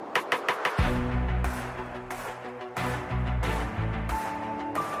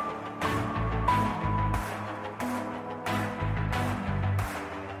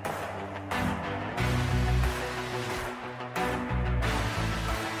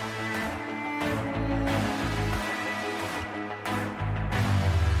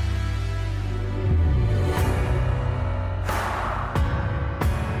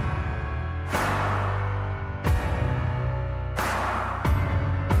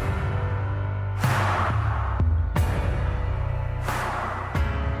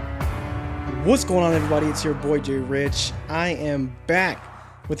What's going on, everybody? It's your boy Jay Rich. I am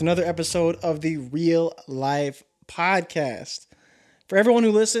back with another episode of the Real Life Podcast. For everyone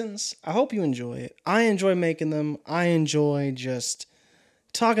who listens, I hope you enjoy it. I enjoy making them. I enjoy just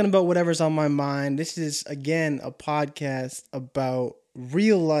talking about whatever's on my mind. This is, again, a podcast about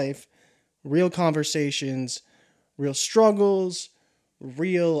real life, real conversations, real struggles,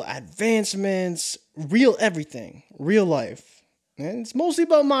 real advancements, real everything, real life. And it's mostly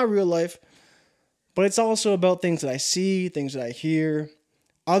about my real life. But it's also about things that I see, things that I hear,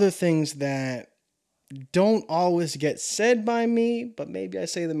 other things that don't always get said by me, but maybe I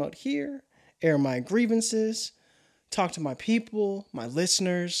say them out here, air my grievances, talk to my people, my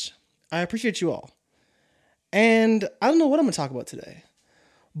listeners. I appreciate you all. And I don't know what I'm going to talk about today,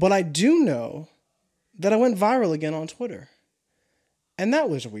 but I do know that I went viral again on Twitter. And that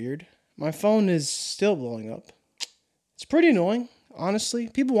was weird. My phone is still blowing up. It's pretty annoying, honestly.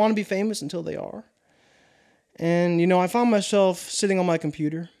 People want to be famous until they are. And, I found myself sitting on my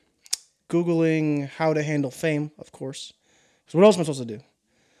computer, Googling how to handle fame, of course. Because what else am I supposed to do?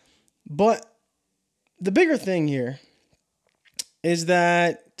 But the bigger thing here is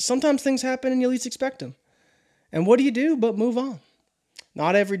that sometimes things happen and you least expect them. And what do you do but move on?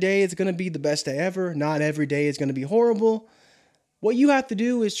 Not every day is going to be the best day ever. Not every day is going to be horrible. What you have to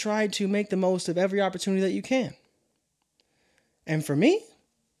do is try to make the most of every opportunity that you can. And for me,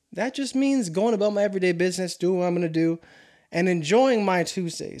 that just means going about my everyday business, doing what I'm going to do, and enjoying my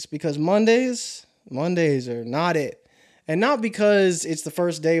Tuesdays. Because Mondays are not it. And not because it's the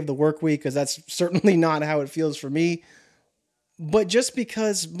first day of the work week, because that's certainly not how it feels for me, but just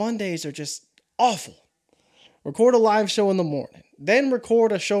because Mondays are just awful. Record a live show in the morning, then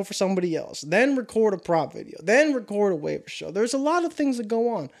record a show for somebody else, then record a prop video, then record a waiver show. There's a lot of things that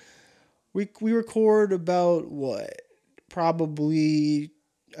go on. We record about probably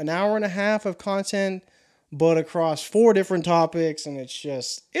an hour and a half of content, but across 4 different topics. And it's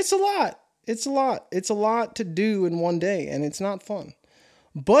a lot. It's a lot to do in one day, and it's not fun.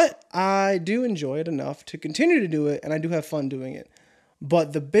 But I do enjoy it enough to continue to do it, and I do have fun doing it.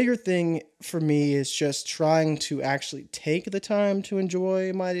 But the bigger thing for me is just trying to actually take the time to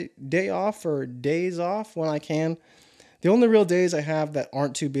enjoy my day off or days off when I can. The only real days I have that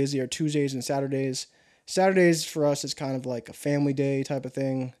aren't too busy are Tuesdays and Saturdays. Saturdays for us is kind of like a family day type of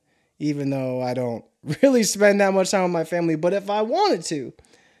thing, even though I don't really spend that much time with my family. But if I wanted to,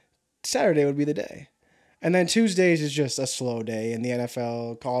 Saturday would be the day. And then Tuesdays is just a slow day in the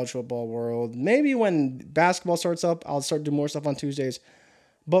NFL, college football world. Maybe when basketball starts up, I'll start doing more stuff on Tuesdays.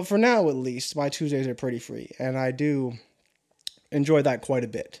 But for now, at least, my Tuesdays are pretty free. And I do enjoy that quite a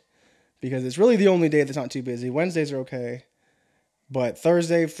bit because it's really the only day that's not too busy. Wednesdays are okay. But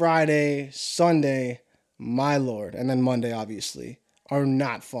Thursday, Friday, Sunday, my Lord, and then Monday, obviously, are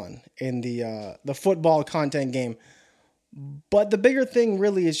not fun in the football content game. But the bigger thing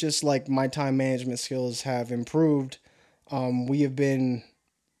really is just like my time management skills have improved. We have been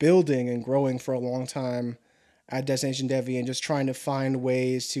building and growing for a long time at Destination Devi and just trying to find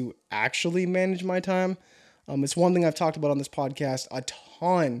ways to actually manage my time. It's one thing I've talked about on this podcast a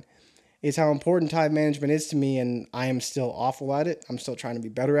ton is how important time management is to me, and I am still awful at it. I'm still trying to be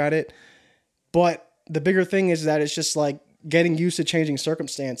better at it. But the bigger thing is that it's just like getting used to changing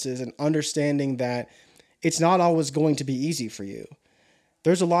circumstances and understanding that it's not always going to be easy for you.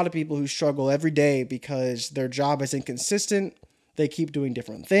 There's a lot of people who struggle every day because their job is inconsistent. They keep doing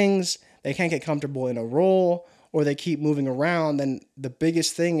different things. They can't get comfortable in a role, or they keep moving around. And the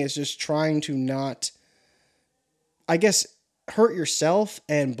biggest thing is just trying to not, hurt yourself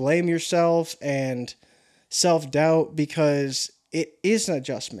and blame yourself and self-doubt, because it is an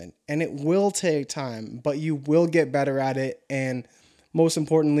adjustment and it will take time, but you will get better at it. And most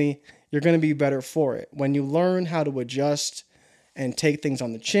importantly, you're going to be better for it. When you learn how to adjust and take things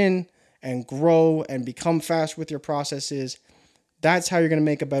on the chin and grow and become fast with your processes, that's how you're going to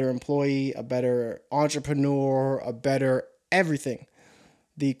make a better employee, a better entrepreneur, a better everything.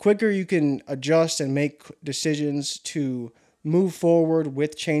 The quicker you can adjust and make decisions to move forward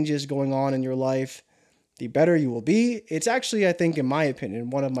with changes going on in your life, the better you will be. It's actually, I think, in my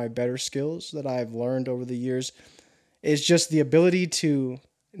opinion, one of my better skills that I've learned over the years is just the ability to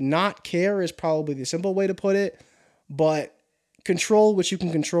not care is probably the simple way to put it, but control what you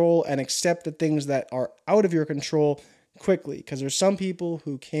can control and accept the things that are out of your control quickly. Because there's some people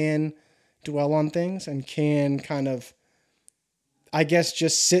who can dwell on things and can kind of,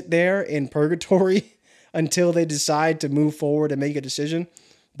 just sit there in purgatory until they decide to move forward and make a decision.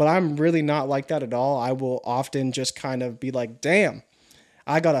 But I'm really not like that at all. I will often just kind of be like, damn,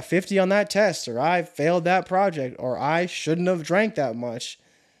 I got a 50 on that test, or I failed that project, or I shouldn't have drank that much.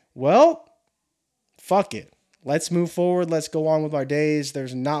 Well, fuck it. Let's move forward. Let's go on with our days.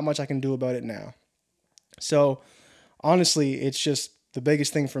 There's not much I can do about it now. So honestly, it's just the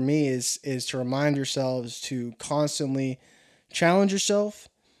biggest thing for me is to remind yourselves to constantly challenge yourself,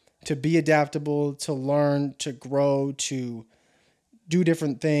 to be adaptable, to learn, to grow, to do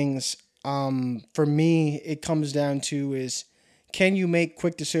different things. For me, it comes down to is, can you make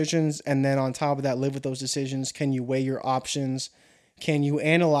quick decisions and then on top of that live with those decisions? Can you weigh your options? Can you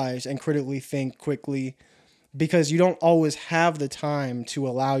analyze and critically think quickly? Because you don't always have the time to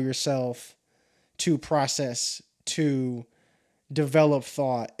allow yourself to process, to develop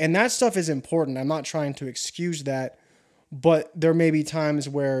thought. And that stuff is important. I'm not trying to excuse that, but there may be times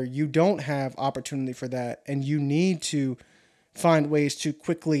where you don't have opportunity for that and you need to find ways to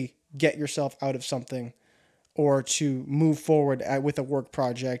quickly get yourself out of something or to move forward with a work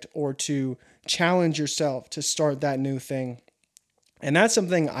project or to challenge yourself to start that new thing. And that's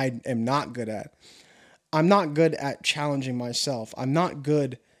something I am not good at. I'm not good at challenging myself. I'm not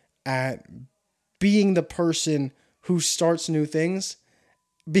good at being the person who starts new things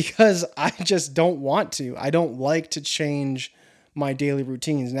because I just don't want to. I don't like to change my daily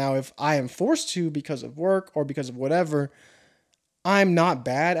routines. Now, if I am forced to because of work or because of whatever, I'm not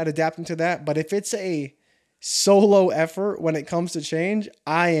bad at adapting to that. But if it's a solo effort when it comes to change,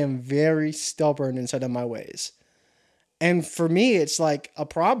 I am very stubborn in set of my ways. And for me, it's like a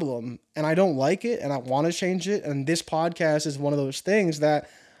problem and I don't like it and I want to change it. And this podcast is one of those things that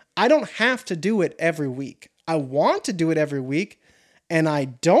I don't have to do it every week. I want to do it every week and I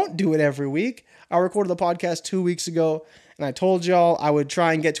don't do it every week. I recorded the podcast 2 weeks ago and I told y'all I would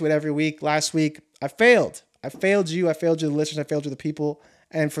try and get to it every week. Last week, I failed. I failed you. I failed you, the listeners. I failed you, the people.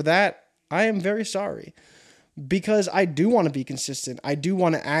 And for that, I am very sorry because I do want to be consistent. I do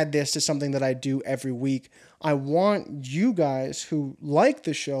want to add this to something that I do every week. I want you guys who like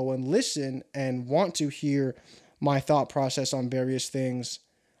the show and listen and want to hear my thought process on various things.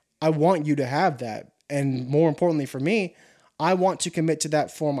 I want you to have that. And more importantly for me, I want to commit to that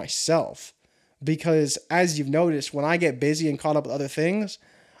for myself. Because as you've noticed, when I get busy and caught up with other things,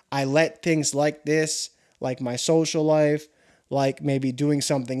 I let things like this, like my social life, like maybe doing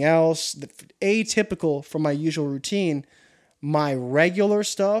something else, atypical from my usual routine, my regular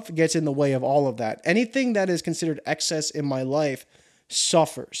stuff gets in the way of all of that. Anything that is considered excess in my life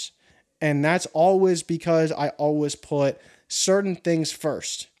suffers. And that's always because I always put certain things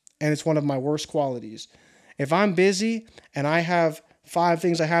first. And it's one of my worst qualities. If I'm busy and I have 5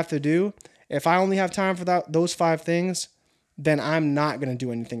 things I have to do, if I only have time for those 5 things, then I'm not going to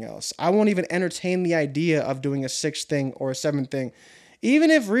do anything else. I won't even entertain the idea of doing a 6th thing or a 7th thing. Even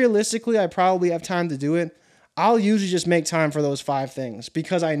if realistically I probably have time to do it, I'll usually just make time for those 5 things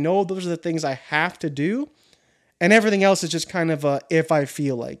because I know those are the things I have to do and everything else is just kind of if I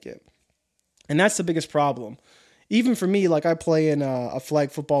feel like it. And that's the biggest problem. Even for me, like I play in a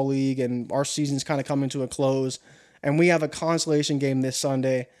flag football league and our season's kind of coming to a close and we have a consolation game this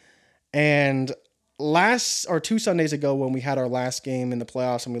Sunday. And 2 Sundays ago when we had our last game in the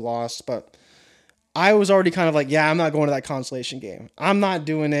playoffs and we lost, but I was already kind of like, yeah, I'm not going to that consolation game. I'm not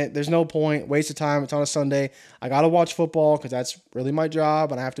doing it. There's no point. Waste of time. It's on a Sunday. I got to watch football because that's really my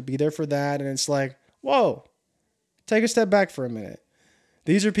job and I have to be there for that. And it's like, whoa, take a step back for a minute.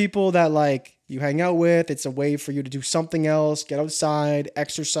 These are people that like you hang out with. It's a way for you to do something else, get outside,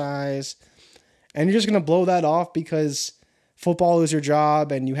 exercise, and you're just going to blow that off because football is your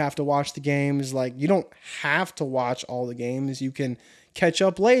job and you have to watch the games. Like you don't have to watch all the games. You can catch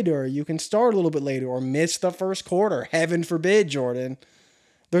up later. You can start a little bit later or miss the first quarter. Heaven forbid, Jordan.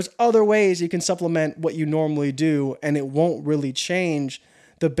 There's other ways you can supplement what you normally do and it won't really change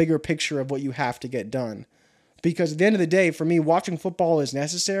the bigger picture of what you have to get done. Because at the end of the day, for me, watching football is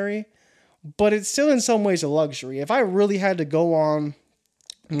necessary, but it's still in some ways a luxury. If I really had to go on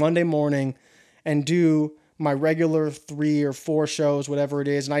Monday morning and do my regular 3 or 4 shows, whatever it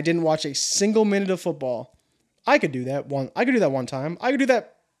is, and I didn't watch a single minute of football, I could do that one. I could do that one time. I could do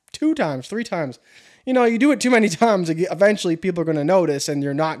that 2 times, 3 times. You know, you do it too many times, eventually people are going to notice and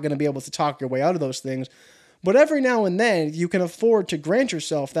you're not going to be able to talk your way out of those things. But every now and then you can afford to grant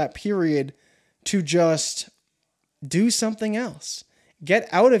yourself that period to just do something else. Get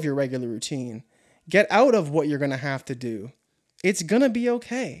out of your regular routine. Get out of what you're going to have to do. It's going to be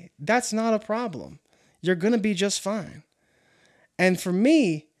okay. That's not a problem. You're going to be just fine. And for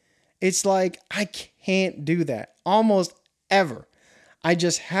me, it's like I can't do that almost ever. I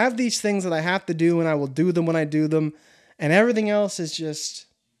just have these things that I have to do and I will do them when I do them. And everything else is just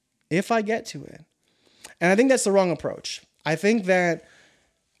if I get to it. And I think that's the wrong approach. I think that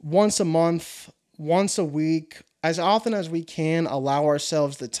once a month, once a week, as often as we can, allow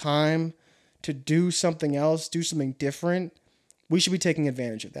ourselves the time to do something else, do something different, we should be taking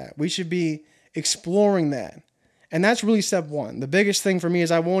advantage of that. We should be exploring that. And that's really step one. The biggest thing for me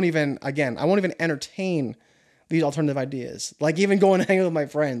is I won't even entertain these alternative ideas. Like even going to hang out with my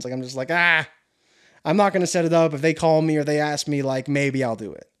friends. Like I'm just like, I'm not going to set it up. If they call me or they ask me, like maybe I'll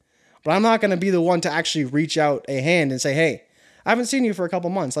do it. But I'm not going to be the one to actually reach out a hand and say, hey, I haven't seen you for a couple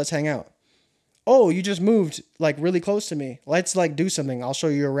months. Let's hang out. Oh, you just moved like really close to me. Let's like do something. I'll show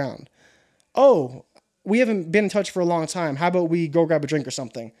you around. Oh, we haven't been in touch for a long time. How about we go grab a drink or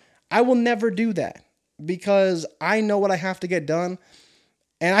something? I will never do that because I know what I have to get done.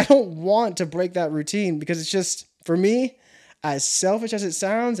 And I don't want to break that routine because it's just, for me, as selfish as it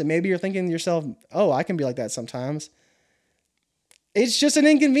sounds, and maybe you're thinking to yourself, oh, I can be like that sometimes. It's just an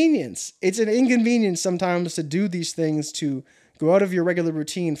inconvenience. It's an inconvenience sometimes to do these things, to go out of your regular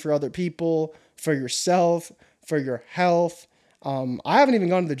routine for other people, for yourself, for your health. I haven't even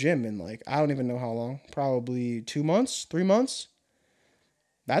gone to the gym in like, I don't even know how long, probably 2 months, 3 months.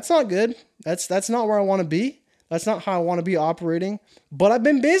 That's not good. That's not where I want to be. That's not how I want to be operating, but I've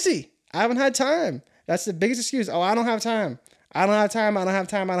been busy. I haven't had time. That's the biggest excuse. Oh, I don't have time. I don't have time. I don't have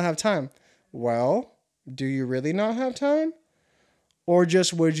time. I don't have time. Well, do you really not have time? Or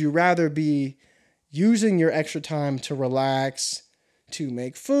just would you rather be using your extra time to relax, to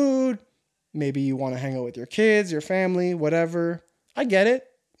make food? Maybe you want to hang out with your kids, your family, whatever. I get it.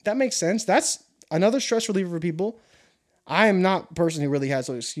 That makes sense. That's another stress reliever for people. I am not a person who really has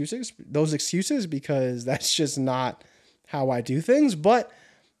those excuses because that's just not how I do things. But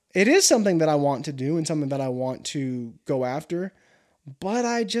it is something that I want to do and something that I want to go after, but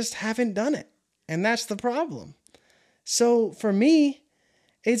I just haven't done it. And that's the problem. So for me,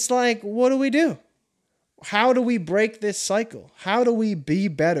 it's like, what do we do? How do we break this cycle? How do we be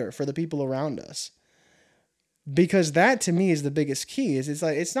better for the people around us? Because that to me is the biggest key. It's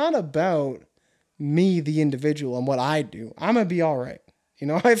like, it's not about me, the individual, and what I do. I'm going to be all right. You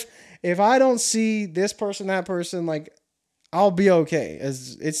know, if I don't see this person, that person, like I'll be okay.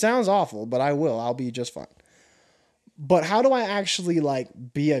 As it sounds awful, but I'll be just fine. But how do I actually like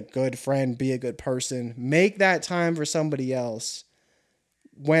be a good friend, be a good person, make that time for somebody else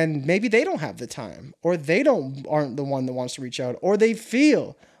when maybe they don't have the time or they aren't the one that wants to reach out or they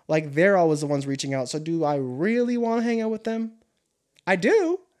feel like they're always the ones reaching out. So do I really want to hang out with them? I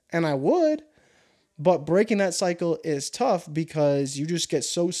do, and I would. But breaking that cycle is tough because you just get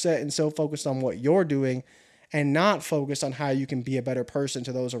so set and so focused on what you're doing and not focused on how you can be a better person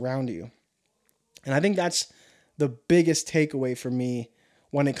to those around you. And I think that's the biggest takeaway for me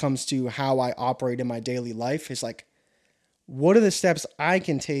when it comes to how I operate in my daily life is like, what are the steps I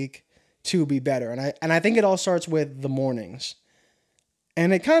can take to be better? And I think it all starts with the mornings.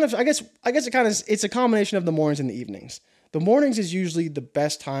 And it kind of, I guess it's a combination of the mornings and the evenings. The mornings is usually the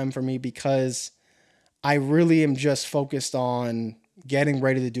best time for me because I really am just focused on getting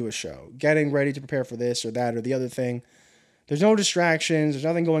ready to do a show, getting ready to prepare for this or that or the other thing. There's no distractions. There's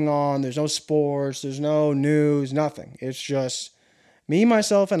nothing going on. There's no sports. There's no news, nothing. It's just me,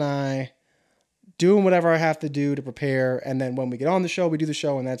 myself, and I doing whatever I have to do to prepare. And then when we get on the show, we do the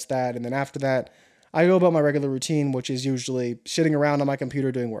show and that's that. And then after that, I go about my regular routine, which is usually sitting around on my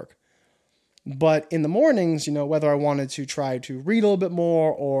computer doing work. But in the mornings, you know, whether I wanted to try to read a little bit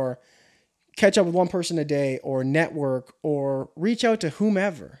more or catch up with one person a day or network or reach out to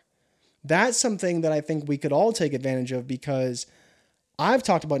whomever. That's something that I think we could all take advantage of because I've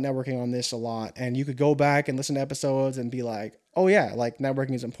talked about networking on this a lot and you could go back and listen to episodes and be like, oh yeah, like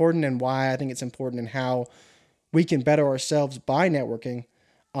networking is important and why I think it's important and how we can better ourselves by networking.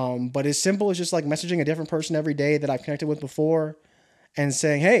 But as simple as just like messaging a different person every day that I've connected with before and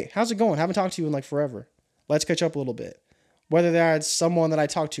saying, hey, how's it going? Haven't talked to you in like forever. Let's catch up a little bit. Whether that's someone that I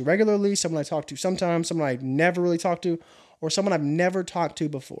talk to regularly, someone I talk to sometimes, someone I never really talked to, or someone I've never talked to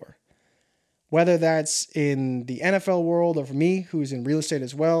before. Whether that's in the NFL world or for me, who's in real estate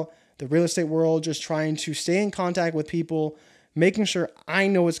as well, the real estate world, just trying to stay in contact with people, making sure I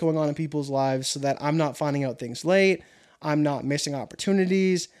know what's going on in people's lives so that I'm not finding out things late, I'm not missing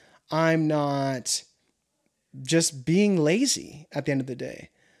opportunities, I'm not just being lazy at the end of the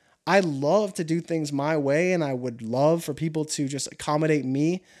day. I love to do things my way and I would love for people to just accommodate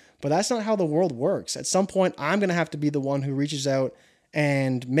me, but that's not how the world works. At some point, I'm going to have to be the one who reaches out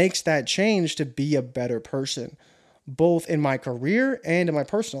and makes that change to be a better person, both in my career and in my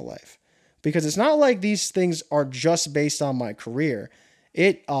personal life. Because it's not like these things are just based on my career.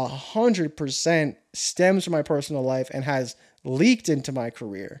 It 100% stems from my personal life and has leaked into my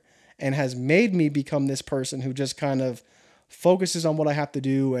career and has made me become this person who just kind of focuses on what I have to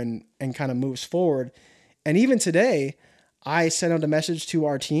do and kind of moves forward. And even today, I sent out a message to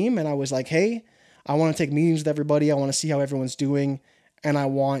our team and I was like, hey, I want to take meetings with everybody. I want to see how everyone's doing. And I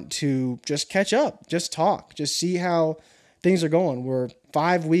want to just catch up, just talk, just see how things are going. We're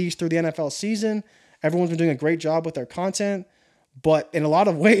 5 weeks through the NFL season. Everyone's been doing a great job with their content. But in a lot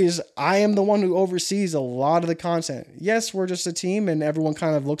of ways, I am the one who oversees a lot of the content. Yes, we're just a team and everyone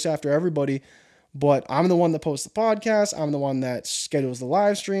kind of looks after everybody. But I'm the one that posts the podcast. I'm the one that schedules the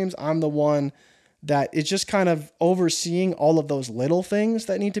live streams. I'm the one that is just kind of overseeing all of those little things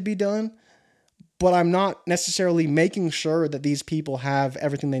that need to be done. But I'm not necessarily making sure that these people have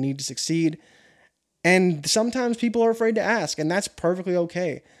everything they need to succeed. And sometimes people are afraid to ask, and that's perfectly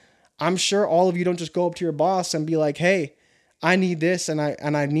okay. I'm sure all of you don't just go up to your boss and be like, hey, I need this and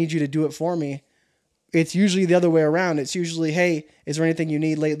I need you to do it for me. It's usually the other way around. It's usually, hey, is there anything you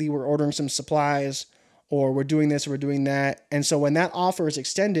need lately? We're ordering some supplies, or we're doing this or we're doing that. And so when that offer is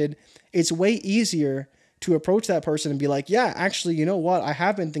extended, it's way easier to approach that person and be like, yeah, actually, you know what? I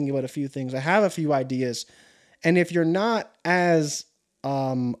have been thinking about a few things. I have a few ideas. And if you're not as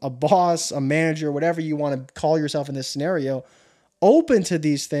a boss, a manager, whatever you want to call yourself in this scenario, open to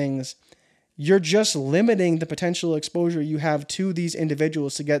these things, you're just limiting the potential exposure you have to these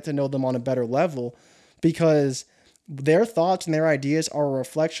individuals to get to know them on a better level, because their thoughts and their ideas are a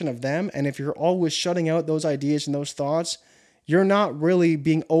reflection of them. And if you're always shutting out those ideas and those thoughts, you're not really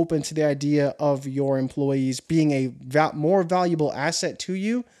being open to the idea of your employees being a more valuable asset to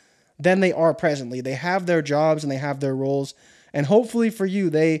you than they are presently. They have their jobs and they have their roles. And hopefully for you,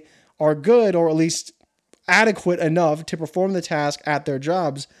 they are good, or at least adequate enough to perform the task at their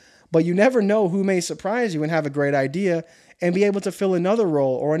jobs. But you never know who may surprise you and have a great idea and be able to fill another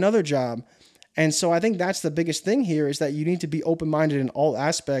role or another job. And so I think that's the biggest thing here, is that you need to be open-minded in all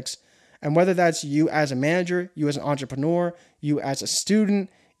aspects. And whether that's you as a manager, you as an entrepreneur, you as a student,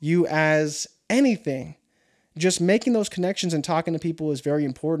 you as anything, just making those connections and talking to people is very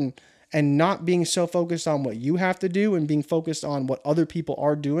important, and not being so focused on what you have to do and being focused on what other people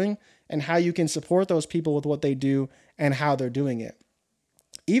are doing and how you can support those people with what they do and how they're doing it.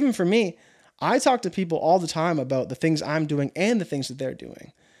 Even for me, I talk to people all the time about the things I'm doing and the things that they're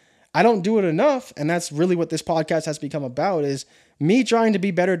doing. I don't do it enough, and that's really what this podcast has become about, is me trying to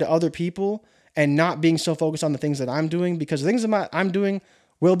be better to other people and not being so focused on the things that I'm doing, because the things that I'm doing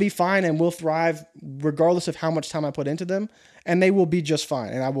will be fine and will thrive regardless of how much time I put into them, and they will be just fine.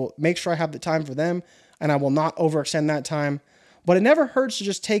 And I will make sure I have the time for them, and I will not overextend that time. But it never hurts to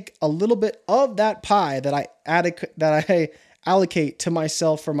just take a little bit of that pie that I allocate to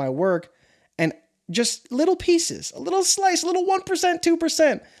myself for my work, and just little pieces, a little slice, a little 1%,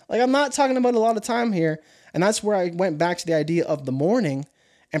 2%. Like, I'm not talking about a lot of time here. And that's where I went back to the idea of the morning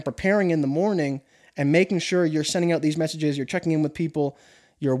and preparing in the morning and making sure you're sending out these messages, you're checking in with people,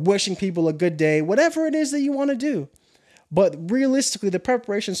 you're wishing people a good day, whatever it is that you want to do. But realistically, the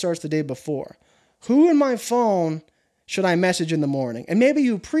preparation starts the day before. Who in my phone should I message in the morning? And maybe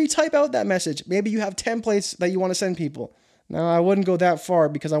you pre-type out that message. Maybe you have templates that you want to send people. Now, I wouldn't go that far,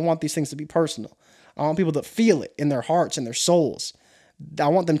 because I want these things to be personal. I want people to feel it in their hearts and their souls. I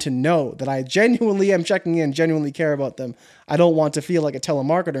want them to know that I genuinely am checking in, genuinely care about them. I don't want to feel like a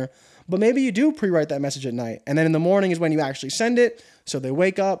telemarketer. But maybe you do pre-write that message at night, and then in the morning is when you actually send it. So they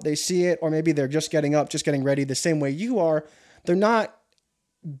wake up, they see it, or maybe they're just getting up, just getting ready the same way you are. They're not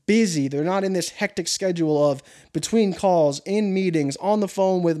busy. They're not in this hectic schedule of between calls, in meetings, on the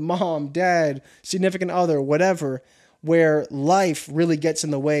phone with mom, dad, significant other, whatever, where life really gets in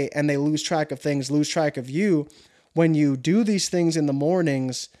the way and they lose track of things, lose track of you. When you do these things in the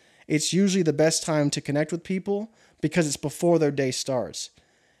mornings, it's usually the best time to connect with people, because it's before their day starts.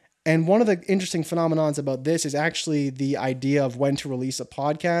 And one of the interesting phenomenons about this is actually the idea of when to release a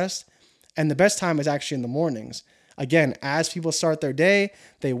podcast. And the best time is actually in the mornings. Again, as people start their day,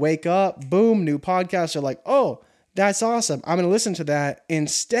 they wake up, boom, new podcasts are like, oh, that's awesome. I'm going to listen to that,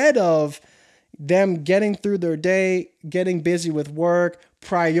 instead of them getting through their day, getting busy with work,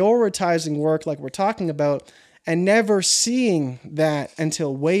 prioritizing work like we're talking about, and never seeing that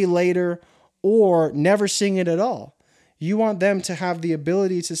until way later, or never seeing it at all. You want them to have the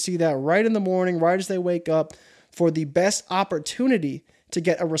ability to see that right in the morning, right as they wake up, for the best opportunity to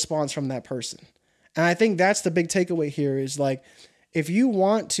get a response from that person. And I think that's the big takeaway here, is like, if you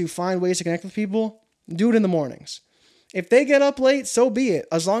want to find ways to connect with people, do it in the mornings. If they get up late, so be it.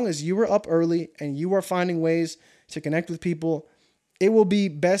 As long as you were up early and you are finding ways to connect with people, it will be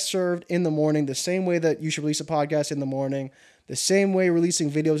best served in the morning, the same way that you should release a podcast in the morning, the same way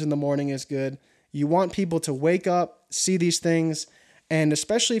releasing videos in the morning is good. You want people to wake up, see these things, and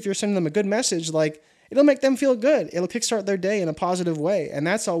especially if you're sending them a good message, like, it'll make them feel good. It'll kickstart their day in a positive way, and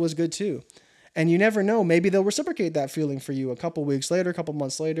that's always good too. And you never know, maybe they'll reciprocate that feeling for you a couple weeks later, a couple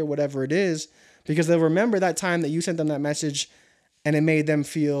months later, whatever it is, because they'll remember that time that you sent them that message and it made them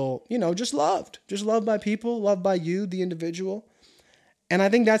feel, just loved by people, loved by you, the individual. And I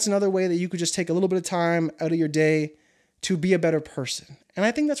think that's another way that you could just take a little bit of time out of your day to be a better person. And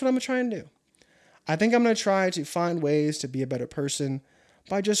I think that's what I'm going to try and do. I think I'm going to try to find ways to be a better person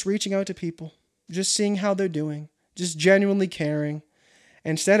by just reaching out to people, just seeing how they're doing, just genuinely caring,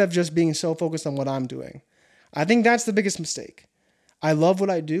 instead of just being so focused on what I'm doing. I think that's the biggest mistake. I love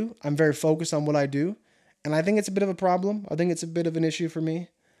what I do. I'm very focused on what I do. And I think it's a bit of a problem. I think it's a bit of an issue for me.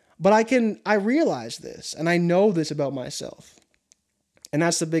 But I realize this and I know this about myself. And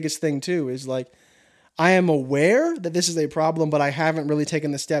that's the biggest thing too, is like, I am aware that this is a problem, but I haven't really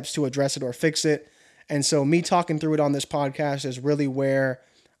taken the steps to address it or fix it. And so me talking through it on this podcast is really where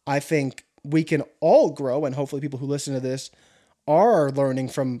I think we can all grow. And hopefully people who listen to this are learning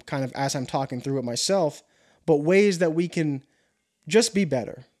from kind of as I'm talking through it myself, but ways that we can just be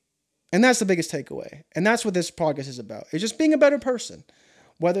better. And that's the biggest takeaway. And that's what this podcast is about. It's just being a better person,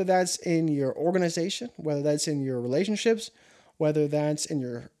 whether that's in your organization, whether that's in your relationships, whether that's in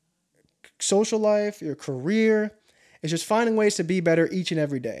your social life, your career. It's just finding ways to be better each and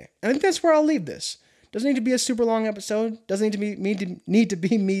every day. And I think that's where I'll leave this. Doesn't need to be a super long episode. Doesn't need to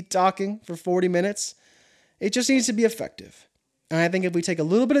be me talking for 40 minutes. It just needs to be effective. And I think if we take a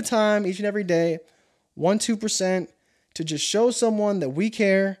little bit of time each and every day, 1-2%, to just show someone that we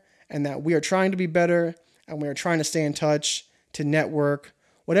care and that we are trying to be better and we are trying to stay in touch, to network,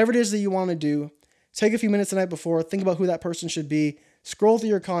 whatever it is that you want to do, take a few minutes the night before, think about who that person should be, scroll through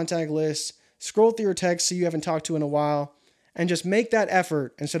your contact list, scroll through your texts who you haven't talked to in a while, and just make that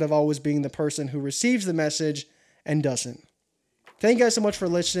effort instead of always being the person who receives the message and doesn't. Thank you guys so much for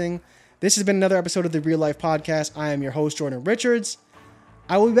listening. This has been another episode of the Real Life Podcast. I am your host, Jordan Richards.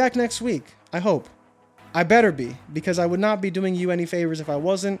 I will be back next week, I hope. I better be, because I would not be doing you any favors if I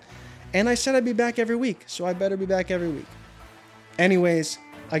wasn't. And I said I'd be back every week, so I better be back every week. Anyways,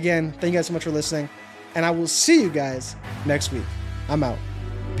 again, thank you guys so much for listening, and I will see you guys next week. I'm out.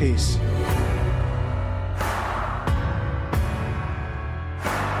 Peace.